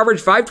 batting average,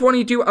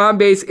 522 on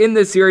base in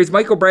this series.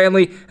 Michael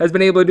Brantley has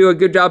been able to do a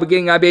good job of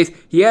getting on base.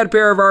 He had a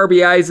pair of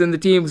RBIs in the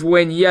team's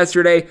win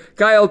yesterday.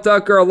 Kyle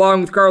Tucker,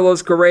 along with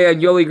Carlos Correa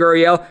and Yuli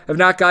Gurriel, have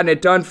not gotten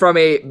it done from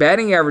a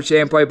batting average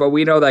standpoint, but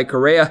we know that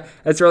Correa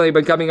has certainly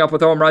been coming up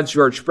with home runs.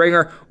 George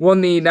Springer, one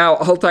of the now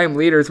all-time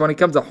leaders when it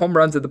comes to home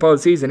runs in the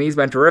postseason. He's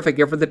been terrific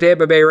here for the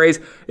Tampa Bay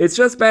Rays. It's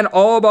just been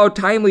all about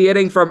timely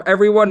hitting from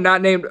everyone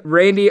not named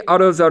Randy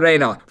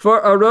Arozarena. For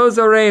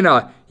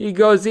Arozarena, he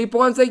goes deep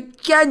once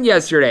again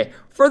yesterday.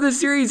 For the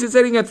series, he's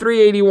hitting at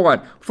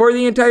 381. For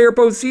the entire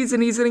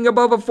postseason, he's hitting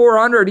above a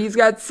 400. He's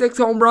got 6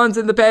 home runs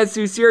in the past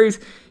 2 series.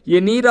 You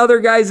need other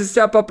guys to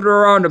step up and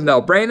around him,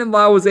 though. Brandon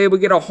Lau was able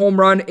to get a home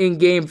run in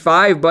Game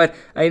 5, but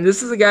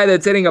this is a guy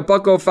that's hitting a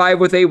 .05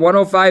 with a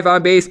 105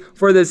 on base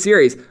for the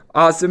series.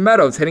 Austin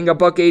Meadows hitting a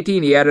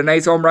 .18. He had a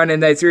nice home run in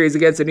that series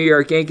against the New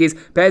York Yankees.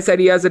 Pat said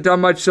he hasn't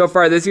done much so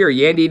far this year.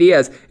 Yandy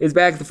Diaz is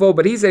back at the full,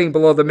 but he's hitting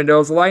below the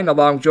Mendoza line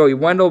along with Joey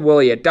Wendell,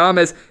 Willie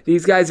Adames.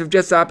 These guys have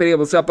just not been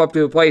able to step up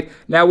to the plate.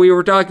 Now, we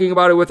were talking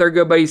about it with our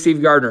good buddy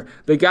Steve Gardner.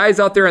 The guys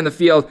out there in the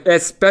field,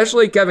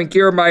 especially Kevin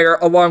Kiermaier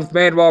along with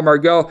Manuel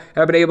Margot,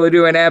 have been able to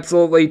do an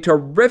absolutely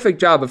terrific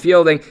job of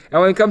fielding.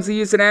 And when it comes to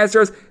Houston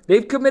Astros,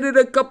 they've committed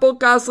a couple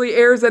costly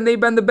errors, and they've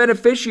been the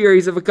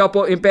beneficiaries of a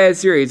couple in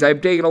past series.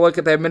 I've taken a look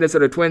at that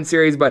Minnesota Twins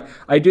series, but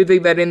I do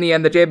think that in the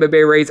end, the Tampa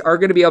Bay Rays are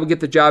going to be able to get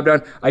the job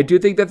done. I do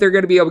think that they're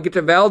going to be able to get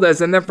to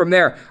Valdez, and then from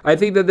there, I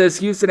think that this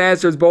Houston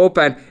Astros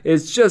bullpen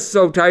is just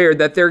so tired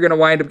that they're going to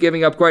wind up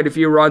giving up quite a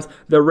few runs.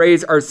 The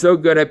Rays are so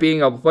good at being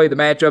able to play the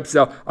matchup,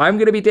 so I'm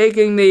going to be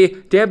taking the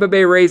Tampa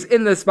Bay Rays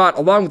in this spot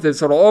along with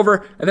this total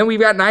over, and then we've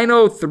got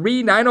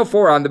 903,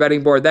 904 on the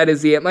betting board. That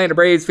is the Atlanta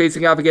Braves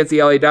facing off against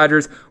the LA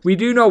Dodgers. We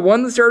do know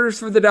one of the starters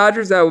for the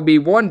Dodgers. That would be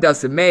one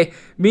Dustin May.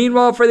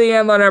 Meanwhile, for the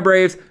Atlanta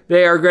Braves,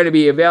 they are going to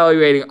be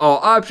evaluating all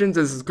options.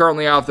 This is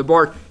currently off the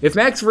board. If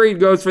Max Fried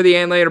goes for the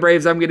Atlanta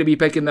Braves, I'm going to be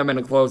picking them in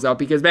a closeout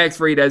because Max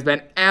Fried has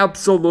been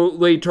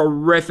absolutely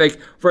terrific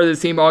for this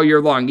team all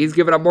year long. He's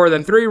given up more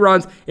than 3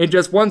 runs in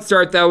just one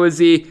start. That was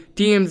the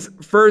team's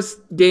first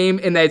game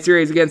in that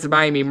series against the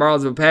Miami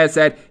Marlins. But past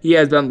that, he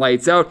has been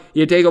lights out.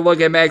 You take a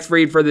look at Max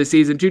Fried for the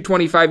season,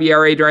 2.25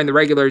 ERA during the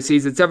regular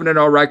season,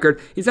 7-0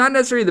 record. He's not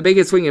necessarily the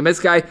biggest swing and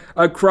miss guy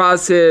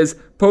across his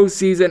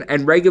postseason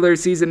and regular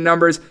season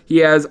numbers. He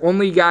has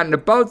only gotten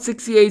about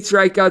 68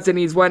 strikeouts and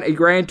he's went a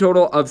grand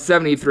total of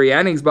 73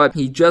 innings, but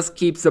he just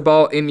keeps the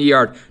ball in the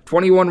yard.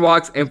 21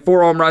 walks and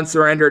 4 home runs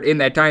surrendered in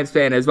that time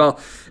span as well.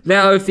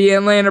 Now, if the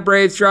Atlanta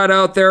Braves trot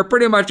out there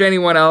pretty much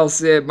anyone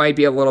else, it might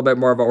be a little bit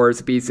more of a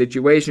horse beat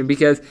situation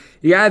because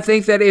you gotta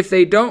think that if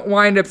they don't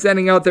wind up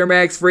sending out their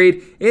Max Fried,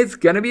 it's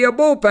gonna be a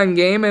bullpen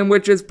game, in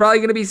which is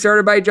probably gonna be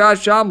started by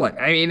Josh Tomlin.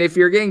 I mean, if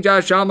you're getting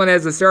Josh Tomlin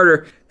as a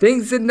starter,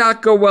 things did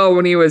not go well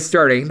when he was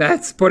starting.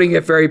 That's putting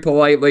it very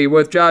politely.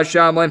 With Josh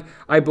Tomlin,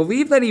 I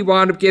believe that he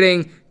wound up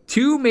getting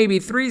 2, maybe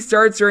 3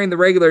 starts during the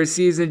regular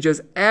season,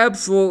 just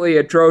absolutely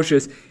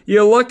atrocious.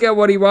 You look at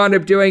what he wound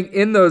up doing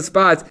in those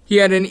spots. He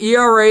had an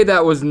ERA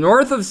that was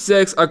north of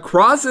 6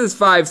 across his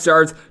 5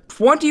 starts,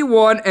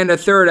 21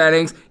 1/3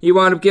 innings. He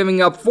wound up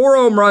giving up 4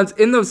 home runs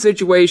in those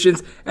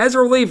situations. As a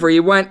reliever, he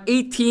went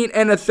 18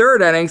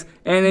 1/3 innings,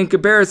 and in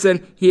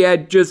comparison, he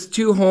had just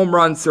 2 home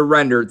runs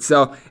surrendered.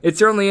 So it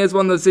certainly is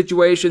one of those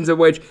situations in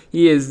which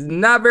he is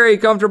not very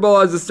comfortable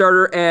as a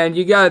starter, and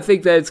you gotta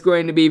think that it's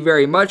going to be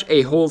very much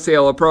a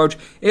wholesale approach.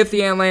 If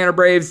the Atlanta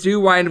Braves do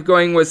wind up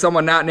going with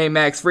someone not named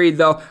Max Fried,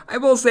 though, I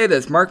will say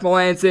this: Mark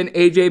Melancon,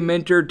 AJ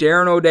Minter,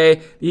 Darren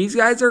O'Day, these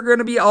guys are going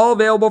to be all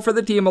available for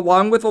the team,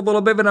 along with a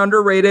little bit of an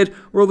underrated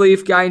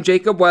relief guy in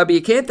Jacob Webb.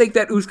 You can't think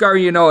that Huascar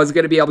Ynoa is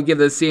going to be able to give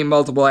this team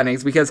multiple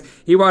innings because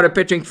he wound up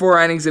pitching 4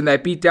 innings in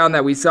that beatdown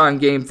that we saw on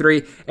Game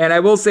 3. And I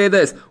will say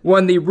this,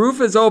 when the roof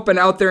is open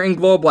out there in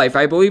Globe Life,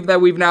 I believe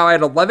that we've now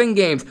had 11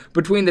 games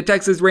between the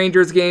Texas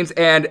Rangers games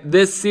and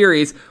this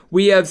series.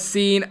 We have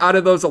seen out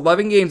of those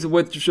 11 games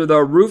which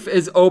the roof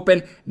is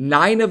open,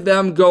 9 of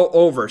them go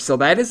over. So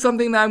that is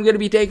something that I'm going to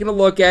be taking a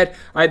look at.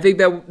 I think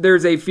that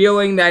there's a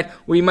feeling that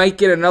we might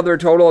get another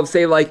total of,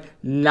 say, like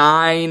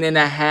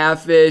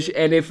 9.5-ish.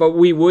 And if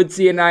we would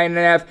see a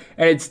 9.5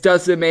 and it's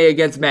Dustin May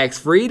against Max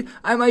Fried,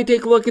 I might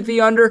take a look at the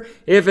under.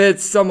 If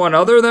it's someone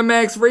other than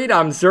Max Fried,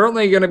 I'm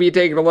certainly going to be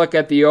taking a look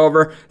at the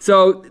over.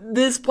 So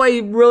this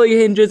play really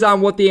hinges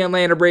on what the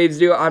Atlanta Braves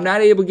do. I'm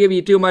not able to give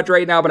you too much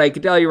right now, but I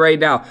can tell you right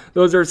now,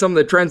 those are some of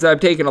the trends that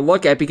I've taken a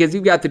look at, because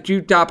you've got the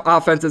 2 top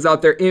offenses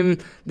out there in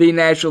the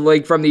National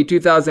League from the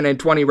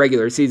 2020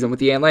 regular season with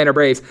the Atlanta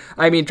Braves.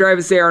 I mean,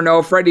 Travis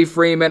d'Arnaud, Freddie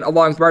Freeman,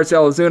 along with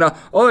Marcell Ozuna,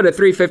 all at a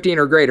 315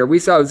 or greater. We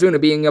saw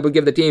Ozuna being able to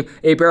give the team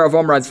a pair of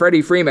home runs.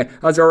 Freddie Freeman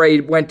has already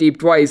went deep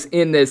twice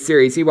in this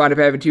series. He wound up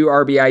having 2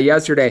 RBI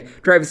yesterday.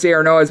 Travis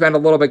d'Arnaud has been a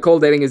little bit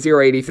cold, hitting a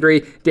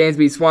 0.83.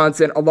 Dansby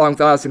Swanson, along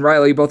with Austin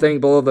Riley, both hitting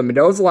below the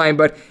Mendoza line.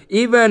 But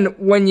even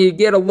when you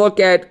get a look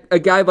at a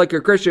guy like a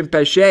Christian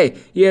Pache,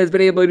 he has been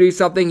able to do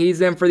something.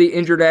 He's in for the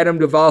injured Adam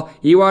Duvall.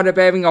 He wound up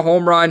having a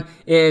home run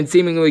in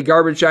seemingly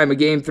garbage time of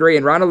Game 3.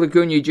 And Ronald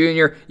Acuna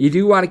Jr., you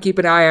do want to keep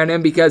an eye on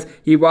him because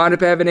he wound up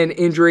having an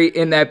injury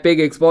in that big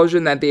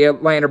explosion that the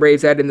Atlanta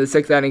Braves had in the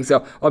 6th inning.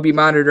 So I'll be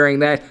monitoring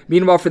that.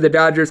 Meanwhile, for the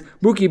Dodgers,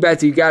 Mookie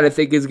Betts, you got to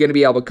think is going to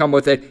be able to come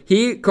with it.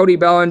 He, Cody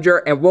Bellinger,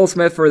 and Will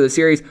Smith for the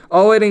series,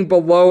 all hitting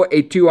below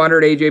a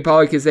 200. AJ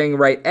Pollock is hitting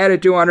right at a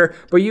 200.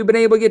 But you've been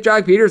able to get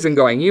Jock Peterson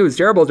going. He was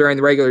terrible during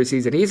the regular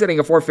season. He's hitting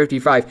a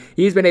 455.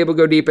 He's been able to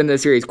go deep in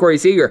this series. Corey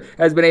Seager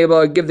has been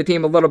able to give the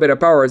team a little bit of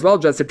power as well.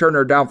 Justin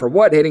Turner down for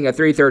what? Hitting a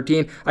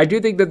 313. I do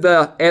think that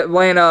the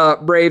Atlanta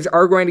Braves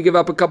are going to give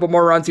up a couple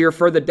more runs here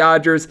for the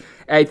Dodgers.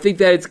 I think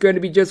that it's going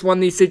to be just one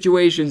of these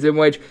situations in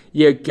which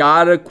you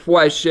gotta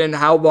question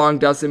how long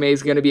Dustin May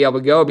is going to be able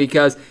to go,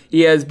 because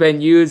he has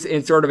been used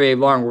in sort of a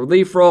long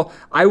relief role.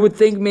 I would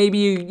think maybe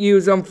you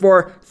use him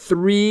for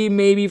 3,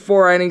 maybe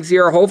 4 innings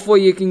here.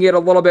 Hopefully you can get a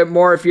little bit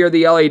more if you're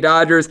the LA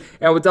Dodgers.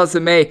 And with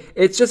Dustin May,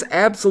 it's just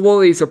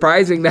absolutely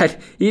surprising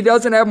that he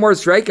doesn't have more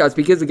strikeouts,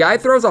 because the guy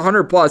throws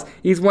 100 plus.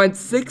 He's went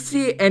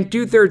 60 and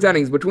 2/3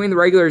 innings between the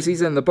regular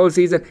season and the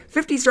postseason.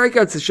 50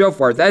 strikeouts to show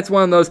for it. That's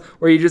one of those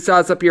where you just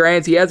toss up your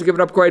hands. He has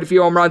given up quite a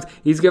few home runs.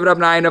 He's given up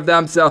 9 of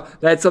them, so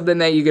that's something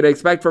that you could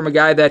expect from a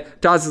guy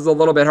that tosses a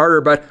little bit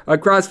harder. But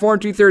across 4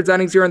 2/3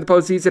 innings here in the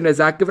postseason, has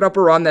not given up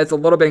a run. That's a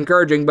little bit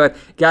encouraging, but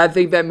gotta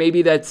think that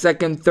maybe that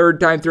second, third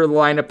time through the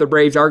lineup, the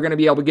Braves are going to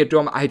be able to get to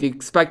him. I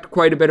expect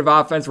quite a bit of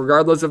offense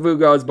regardless of who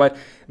goes, but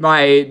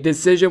my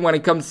decision when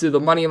it comes to the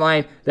money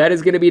line, that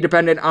is going to be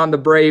dependent on the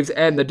Braves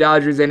and the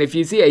Dodgers. And if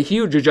you see a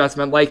huge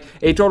adjustment, like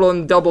a total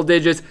in double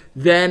digits,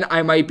 then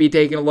I might be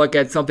taking a look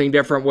at something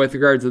different with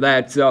regards to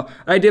that. So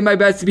I did my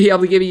best to be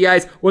able to give you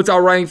guys what's all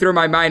running through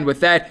my mind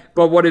with that.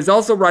 But what is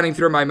also running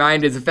through my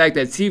mind is the fact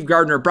that Steve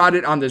Gardner brought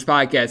it on this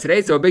podcast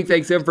today. So a big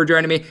thanks to him for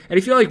joining me. And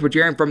if you like what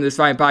you're hearing from this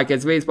fine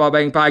podcast, Baseball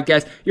Betting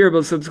Podcast, you're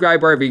able to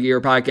subscribe wherever you get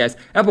your podcast.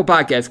 Apple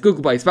Podcasts,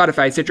 Google Play,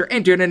 Spotify, Stitcher,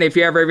 and TuneIn. If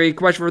you have a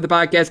question for the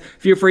podcast,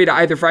 feel free to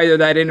either fire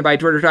that into my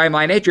Twitter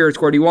timeline at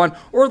JaredScordy1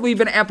 or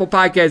leave an Apple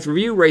Podcast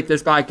review, rate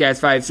this podcast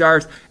 5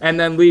 stars, and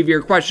then leave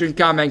your question,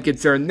 comment,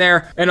 concern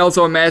there. And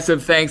also a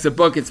massive thanks to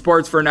Book It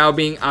Sports for now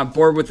being on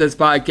board with this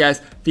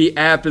podcast. The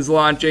app is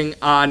launching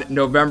on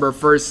November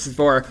 1st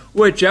for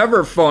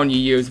whichever phone you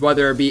use,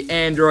 whether it be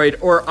Android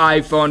or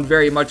iPhone.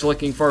 Very much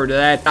looking forward to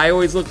that. I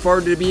always look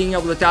forward to being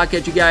able to talk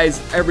at you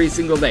guys every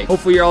single day.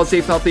 Hopefully you're all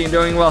safe, healthy, and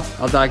doing well.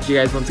 I'll talk to you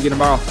guys once again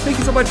tomorrow. Thank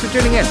you so much for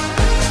tuning in.